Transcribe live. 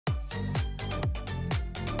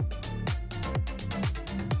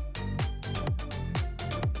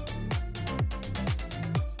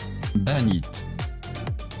Ban it.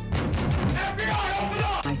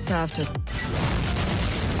 I served her.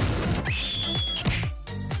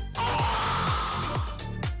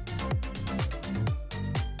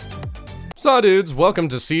 So dudes, welcome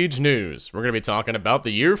to Siege News. We're gonna be talking about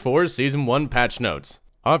the Year 4 Season 1 patch notes.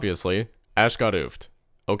 Obviously, Ashe got oofed.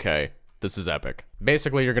 Okay, this is epic.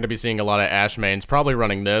 Basically, you're gonna be seeing a lot of Ashe mains probably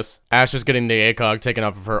running this. Ashe is getting the ACOG taken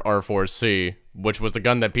off of her R4C, which was the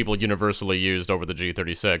gun that people universally used over the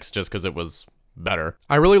G36, just because it was better.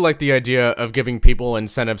 I really like the idea of giving people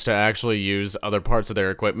incentives to actually use other parts of their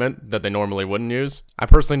equipment that they normally wouldn't use. I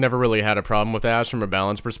personally never really had a problem with Ashe from a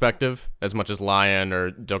balance perspective, as much as Lion or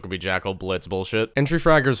Dokkaebi Jackal Blitz bullshit. Entry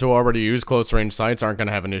fraggers who already use close range sights aren't going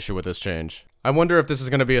to have an issue with this change. I wonder if this is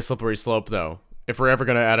going to be a slippery slope though. If we're ever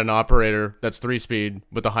going to add an operator that's 3-speed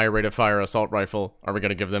with a high rate of fire assault rifle, are we going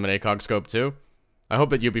to give them an ACOG scope too? I hope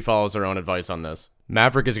that UB follows their own advice on this.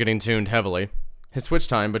 Maverick is getting tuned heavily. His switch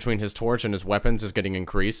time between his torch and his weapons is getting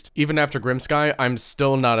increased. Even after Grimsky, I'm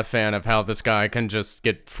still not a fan of how this guy can just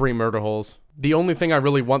get free murder holes. The only thing I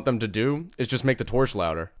really want them to do is just make the torch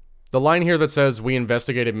louder. The line here that says, "We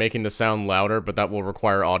investigated making the sound louder, but that will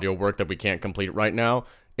require audio work that we can't complete right now,"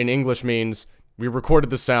 in English means, we recorded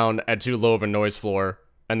the sound at too low of a noise floor,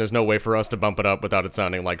 and there's no way for us to bump it up without it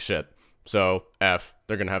sounding like shit. So, F,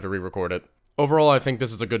 they're gonna have to re-record it. Overall, I think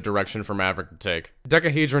this is a good direction for Maverick to take.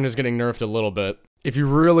 Dekahedron is getting nerfed a little bit. If you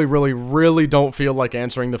really don't feel like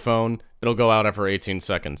answering the phone, it'll go out after 18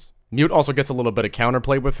 seconds. Mute also gets a little bit of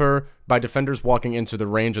counterplay with her. By defenders walking into the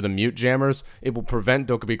range of the mute jammers, it will prevent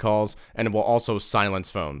Dokkaebi calls, and it will also silence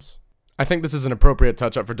phones. I think this is an appropriate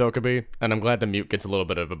touch-up for Dokkaebi, and I'm glad the mute gets a little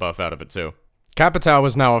bit of a buff out of it too. Capitao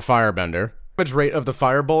is now a firebender. The damage rate of the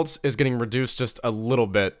firebolts is getting reduced just a little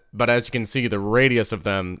bit, but as you can see, the radius of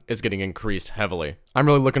them is getting increased heavily. I'm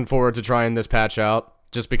really looking forward to trying this patch out,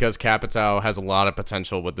 just because Capitao has a lot of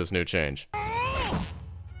potential with this new change.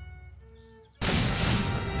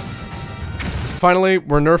 Finally,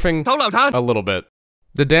 we're nerfing a little bit.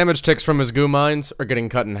 The damage ticks from his goo mines are getting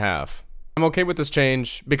cut in half. I'm okay with this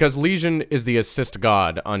change because Lesion is the assist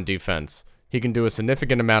god on defense. He can do a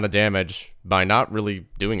significant amount of damage by not really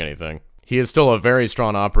doing anything. He is still a very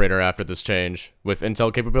strong operator after this change, with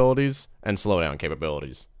intel capabilities and slowdown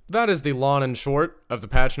capabilities. That is the long and short of the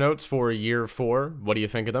patch notes for Year 4. What do you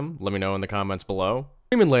think of them? Let me know in the comments below.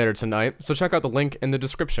 Streaming later tonight, so check out the link in the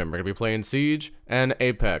description. We're going to be playing Siege and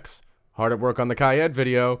Apex. Hard at work on the Kayed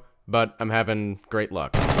video, but I'm having great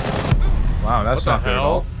luck. Wow, that's not good at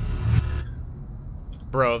all.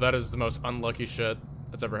 Bro, that is the most unlucky shit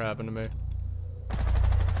that's ever happened to me.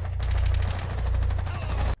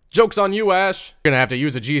 Joke's on you, Ashe. You're gonna have to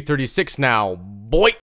use a G36 now, boy!